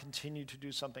God will continue to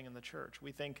do something in the church?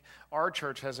 We think our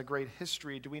church has a great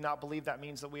history. Do we not believe that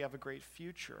means that we have a great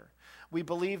future? We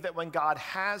believe that when God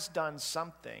has done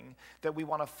something, that we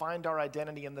want to find our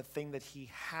identity in the thing that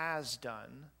he has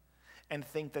done and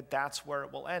think that that's where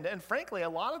it will end. And frankly, a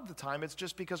lot of the time, it's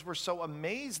just because we're so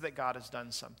amazed that God has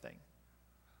done something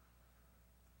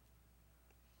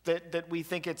that we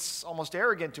think it's almost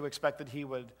arrogant to expect that he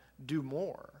would do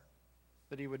more,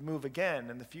 that he would move again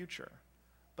in the future.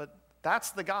 But that's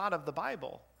the God of the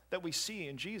Bible that we see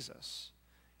in Jesus.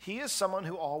 He is someone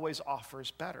who always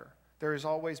offers better. There is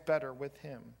always better with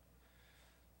him.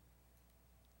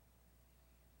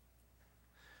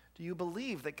 Do you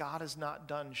believe that God is not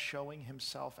done showing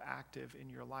himself active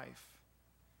in your life?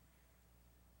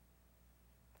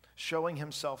 Showing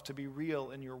himself to be real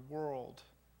in your world?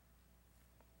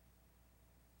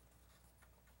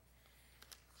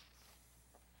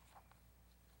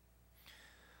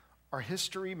 Our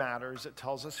history matters. It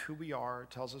tells us who we are. It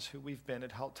tells us who we've been.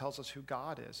 It tells us who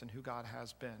God is and who God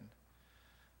has been.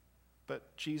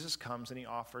 But Jesus comes and he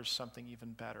offers something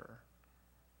even better.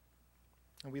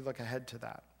 And we look ahead to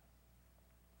that.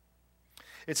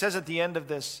 It says at the end of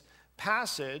this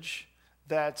passage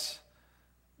that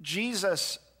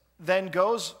Jesus then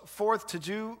goes forth to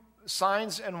do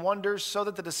signs and wonders so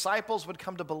that the disciples would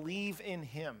come to believe in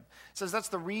him. It says that's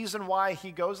the reason why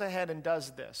he goes ahead and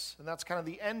does this. And that's kind of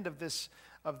the end of this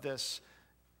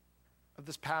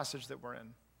passage that we're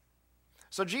in.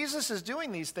 So Jesus is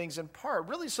doing these things in part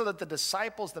really so that the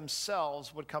disciples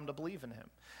themselves would come to believe in him.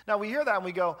 Now we hear that and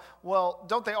we go, well,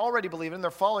 don't they already believe in him?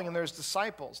 They're following him, there's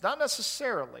disciples. Not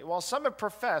necessarily. While some have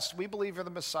professed, we believe you're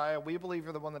the Messiah, we believe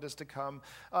you're the one that is to come,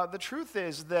 the truth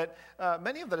is that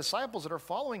many of the disciples that are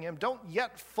following him don't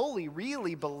yet fully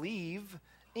really believe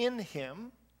in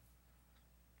him.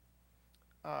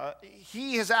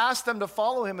 He has asked them to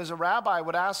follow him as a rabbi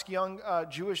would ask young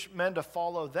Jewish men to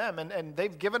follow them. And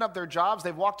they've given up their jobs.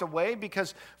 They've walked away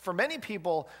because for many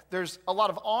people, there's a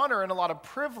lot of honor and a lot of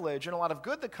privilege and a lot of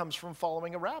good that comes from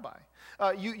following a rabbi.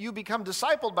 You become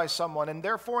discipled by someone, and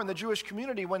therefore in the Jewish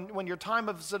community, when your time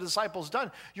as a disciple is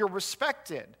done, you're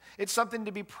respected. It's something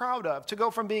to be proud of, to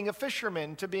go from being a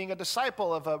fisherman to being a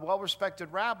disciple of a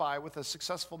well-respected rabbi with a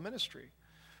successful ministry.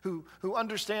 Who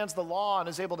understands the law and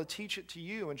is able to teach it to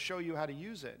you and show you how to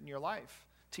use it in your life,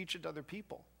 teach it to other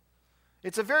people.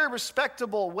 It's a very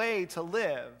respectable way to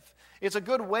live. It's a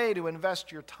good way to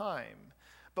invest your time.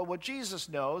 But what Jesus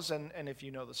knows, and if you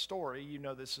know the story, you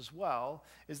know this as well,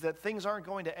 is that things aren't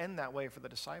going to end that way for the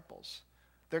disciples.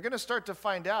 They're going to start to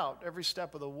find out every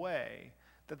step of the way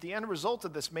that the end result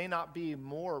of this may not be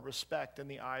more respect in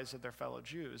the eyes of their fellow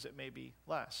Jews. It may be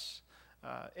less.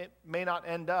 It may not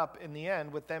end up in the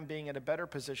end with them being in a better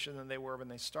position than they were when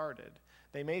they started.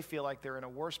 They may feel like they're in a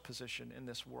worse position in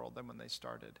this world than when they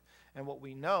started. And what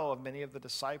we know of many of the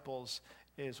disciples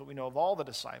is what we know of all the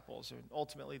disciples, and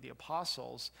ultimately the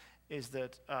apostles, is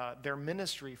that their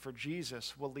ministry for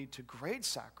Jesus will lead to great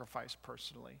sacrifice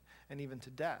personally and even to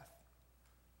death.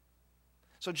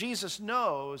 So Jesus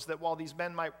knows that while these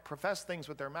men might profess things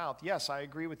with their mouth, yes, I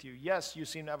agree with you, yes, you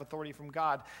seem to have authority from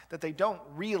God, that they don't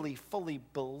really fully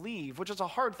believe, which is a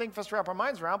hard thing for us to wrap our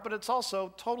minds around, but it's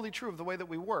also totally true of the way that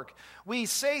we work. We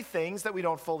say things that we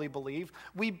don't fully believe.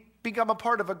 We become a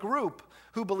part of a group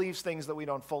who believes things that we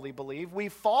don't fully believe. We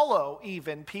follow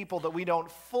even people that we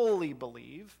don't fully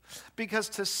believe, because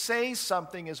to say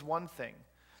something is one thing.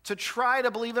 To try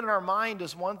to believe it in our mind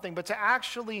is one thing, but to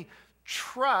actually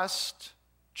trust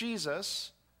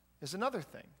Jesus is another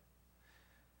thing.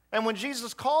 And when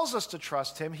Jesus calls us to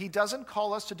trust him, he doesn't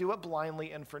call us to do it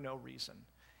blindly and for no reason.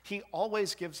 He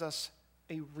always gives us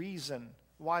a reason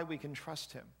why we can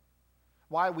trust him,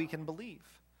 why we can believe.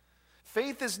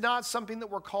 Faith is not something that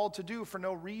we're called to do for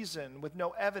no reason, with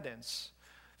no evidence.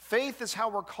 Faith is how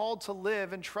we're called to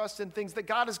live and trust in things that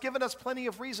God has given us plenty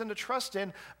of reason to trust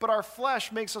in, but our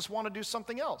flesh makes us want to do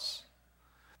something else.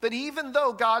 That even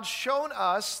though God's shown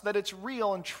us that it's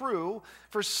real and true,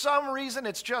 for some reason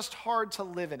it's just hard to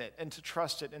live in it and to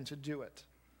trust it and to do it.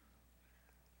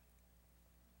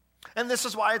 And this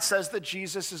is why it says that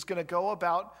Jesus is going to go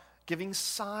about giving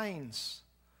signs,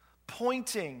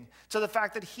 pointing to the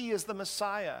fact that he is the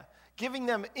Messiah, giving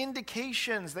them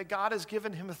indications that God has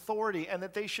given him authority and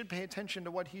that they should pay attention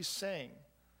to what he's saying.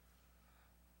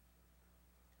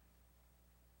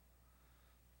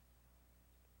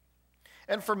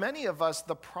 And for many of us,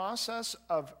 the process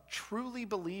of truly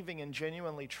believing and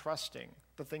genuinely trusting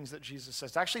the things that Jesus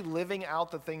says, actually living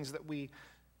out the things that we,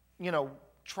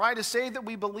 try to say that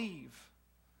we believe,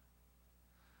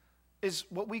 is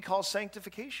what we call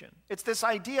sanctification. It's this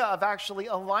idea of actually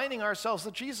aligning ourselves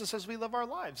with Jesus as we live our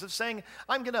lives, of saying,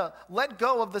 I'm going to let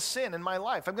go of the sin in my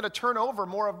life. I'm going to turn over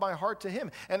more of my heart to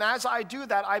him. And as I do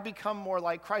that, I become more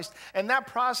like Christ. And that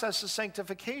process of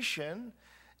sanctification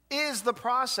is the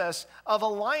process of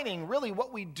aligning really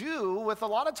what we do with, a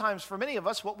lot of times for many of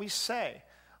us, what we say.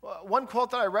 One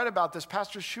quote that I read about this,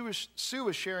 Pastor Sue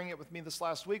was sharing it with me this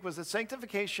last week, was that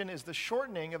sanctification is the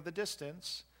shortening of the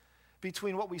distance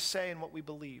between what we say and what we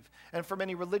believe. And for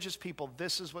many religious people,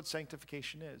 this is what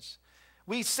sanctification is.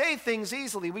 We say things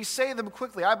easily. We say them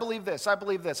quickly. I believe this. I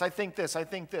believe this. I think this. I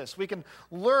think this. We can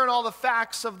learn all the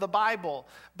facts of the Bible,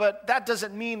 but that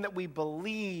doesn't mean that we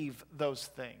believe those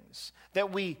things,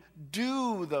 that we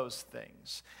do those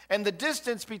things. And the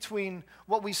distance between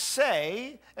what we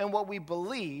say and what we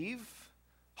believe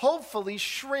hopefully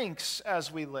shrinks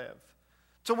as we live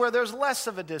to where there's less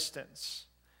of a distance.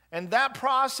 And that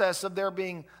process of there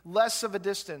being less of a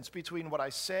distance between what I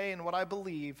say and what I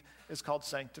believe is called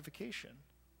sanctification.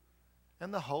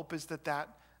 And the hope is that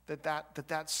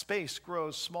space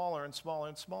grows smaller and smaller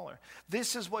and smaller.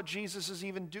 This is what Jesus is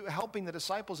even helping the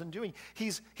disciples in doing.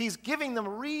 He's giving them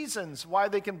reasons why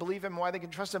they can believe him, why they can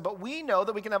trust him. But we know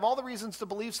that we can have all the reasons to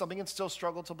believe something and still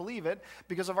struggle to believe it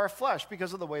because of our flesh,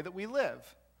 because of the way that we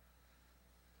live.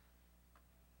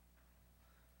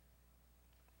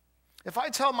 If I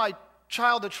tell my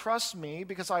child to trust me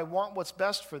because I want what's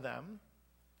best for them,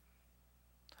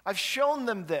 I've shown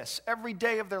them this every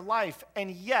day of their life,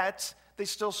 and yet they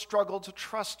still struggle to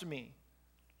trust me.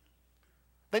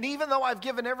 Then even though I've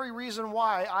given every reason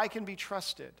why I can be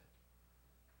trusted,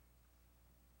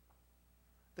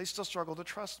 they still struggle to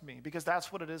trust me because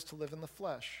that's what it is to live in the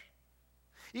flesh.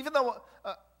 Even though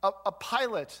a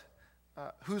pilot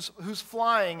who's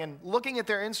flying and looking at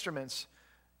their instruments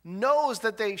knows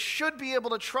that they should be able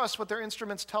to trust what their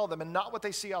instruments tell them and not what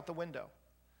they see out the window.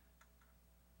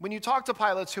 When you talk to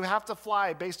pilots who have to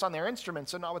fly based on their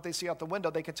instruments and not what they see out the window,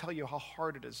 they can tell you how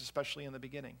hard it is, especially in the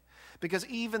beginning. Because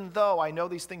even though I know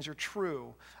these things are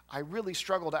true, I really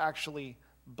struggle to actually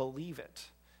believe it.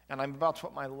 And I'm about to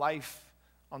put my life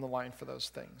on the line for those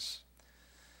things.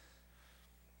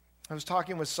 I was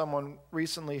talking with someone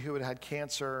recently who had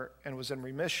cancer and was in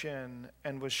remission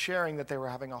and was sharing that they were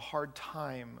having a hard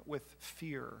time with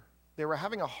fear. They were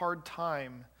having a hard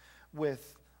time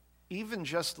with even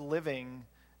just living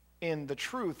in the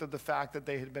truth of the fact that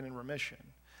they had been in remission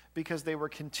because they were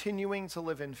continuing to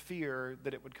live in fear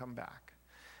that it would come back.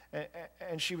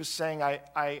 And she was saying,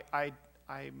 I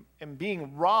am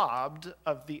being robbed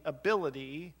of the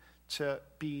ability to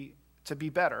be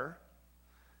better.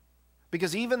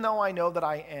 Because even though I know that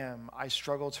I am, I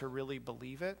struggle to really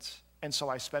believe it. And so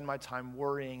I spend my time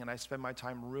worrying, and I spend my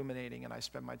time ruminating, and I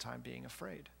spend my time being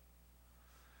afraid.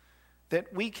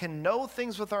 That we can know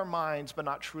things with our minds, but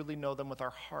not truly know them with our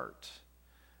heart.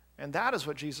 And that is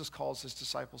what Jesus calls his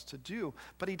disciples to do.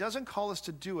 But he doesn't call us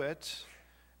to do it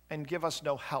and give us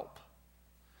no help.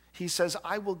 He says,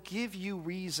 I will give you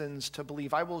reasons to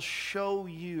believe. I will show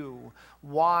you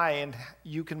why and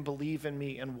you can believe in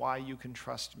me and why you can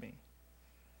trust me.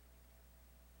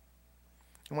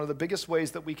 And one of the biggest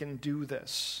ways that we can do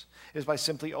this is by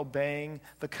simply obeying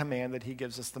the command that he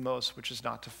gives us the most, which is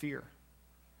not to fear.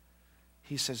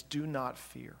 He says, do not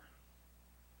fear.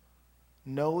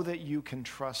 Know that you can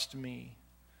trust me.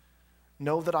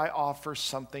 Know that I offer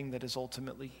something that is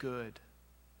ultimately good.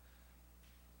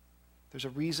 There's a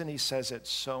reason he says it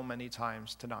so many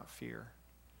times, to not fear,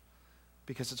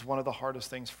 because it's one of the hardest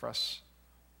things for us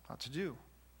not to do.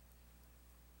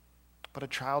 But a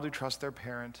child who trusts their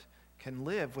parent can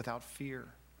live without fear.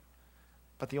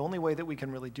 But the only way that we can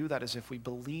really do that is if we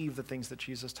believe the things that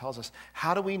Jesus tells us.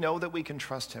 How do we know that we can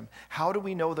trust him? How do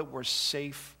we know that we're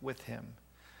safe with him?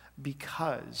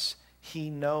 Because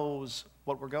he knows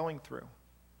what we're going through.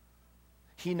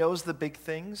 He knows the big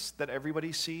things that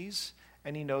everybody sees,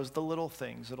 and he knows the little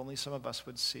things that only some of us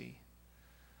would see.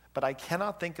 But I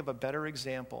cannot think of a better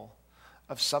example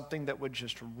of something that would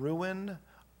just ruin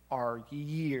our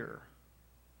year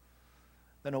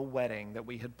than a wedding that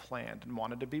we had planned and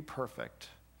wanted to be perfect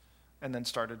and then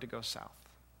started to go south.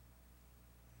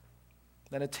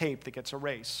 Then a tape that gets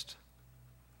erased.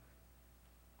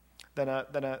 Then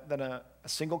a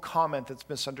single comment that's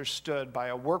misunderstood by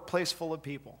a workplace full of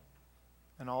people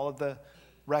and all of the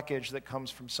wreckage that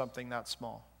comes from something that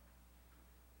small.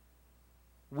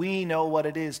 We know what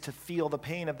it is to feel the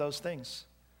pain of those things.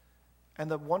 And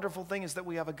the wonderful thing is that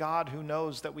we have a God who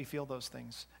knows that we feel those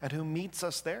things and who meets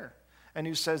us there and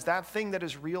who says, that thing that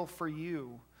is real for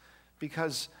you,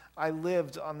 because I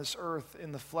lived on this earth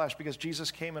in the flesh, because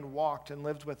Jesus came and walked and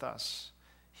lived with us,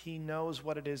 He knows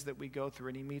what it is that we go through,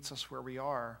 and he meets us where we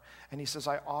are. And he says,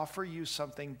 I offer you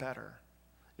something better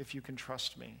if you can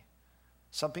trust me,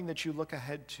 something that you look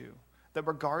ahead to, that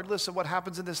regardless of what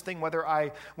happens in this thing, whether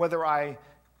I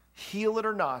heal it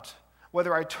or not,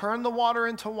 whether I turn the water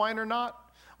into wine or not,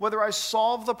 whether I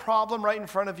solve the problem right in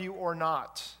front of you or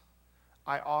not,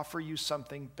 I offer you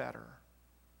something better.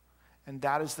 And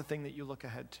that is the thing that you look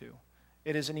ahead to.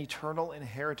 It is an eternal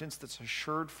inheritance that's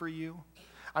assured for you.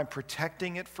 I'm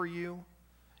protecting it for you.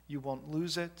 You won't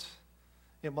lose it.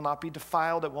 It will not be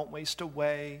defiled. It won't waste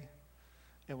away.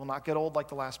 It will not get old like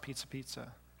the last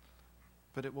pizza.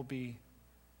 But it will be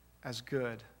as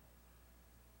good.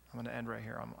 I'm going to end right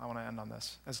here. I want to end on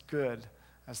this. As good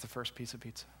as the first pizza.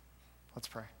 Let's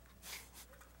pray.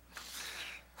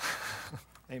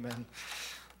 Amen.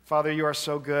 Father, you are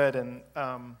so good, and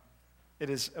it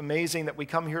is amazing that we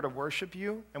come here to worship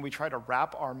you, and we try to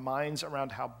wrap our minds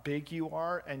around how big you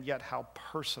are and yet how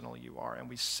personal you are, and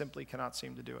we simply cannot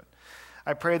seem to do it.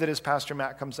 I pray that as Pastor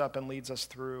Matt comes up and leads us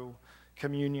through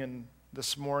communion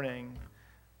this morning,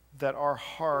 that our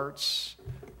hearts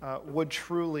would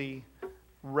truly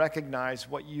recognize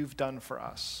what you've done for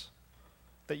us,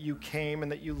 that you came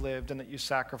and that you lived and that you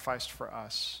sacrificed for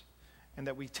us, and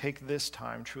that we take this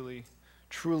time truly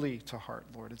to heart,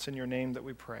 Lord. It's in your name that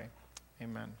we pray.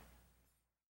 Amen.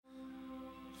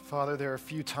 Father, there are a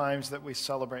few times that we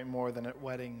celebrate more than at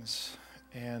weddings,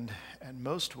 and at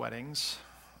most weddings,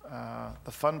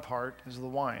 the fun part is the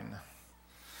wine.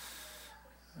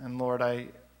 And Lord, I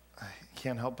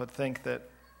can't help but think that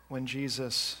when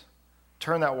Jesus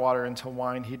turned that water into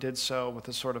wine, he did so with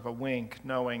a sort of a wink,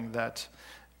 knowing that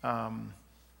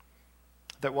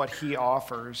that what he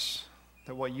offers,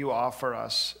 that what you offer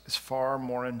us is far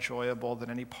more enjoyable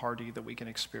than any party that we can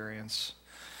experience,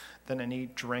 than any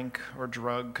drink or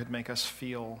drug could make us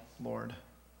feel, Lord.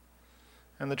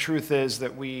 And the truth is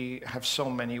that we have so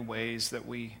many ways that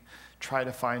we try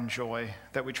to find joy,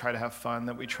 that we try to have fun,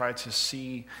 that we try to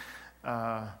see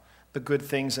the good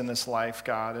things in this life,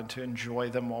 God, and to enjoy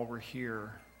them while we're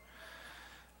here.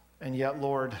 And yet,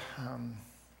 Lord,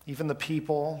 even the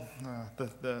people,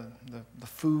 the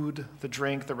food, the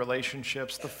drink, the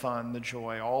relationships, the fun, the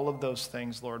joy, all of those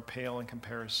things, Lord, pale in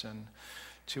comparison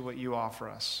to what you offer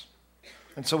us.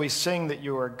 And so we sing that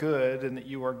you are good, and that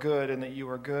you are good, and that you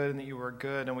are good, and that you are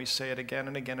good, and we say it again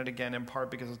and again and again, in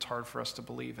part because it's hard for us to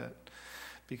believe it,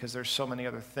 because there's so many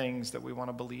other things that we want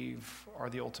to believe are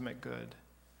the ultimate good.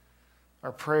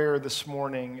 Our prayer this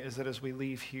morning is that as we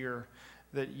leave here,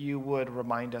 that you would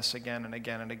remind us again and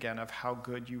again and again of how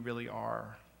good you really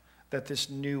are, that this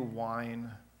new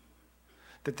wine,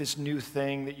 that this new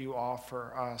thing that you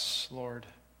offer us, Lord,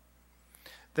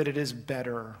 that it is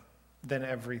better than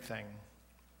everything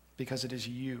because it is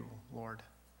you, Lord,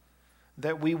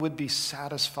 that we would be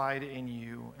satisfied in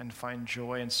you and find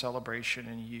joy and celebration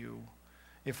in you.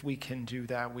 If we can do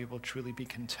that, we will truly be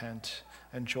content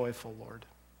and joyful, Lord.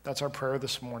 That's our prayer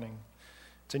this morning.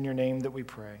 It's in your name that we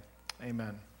pray.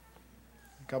 Amen.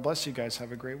 God bless you guys.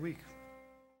 Have a great week.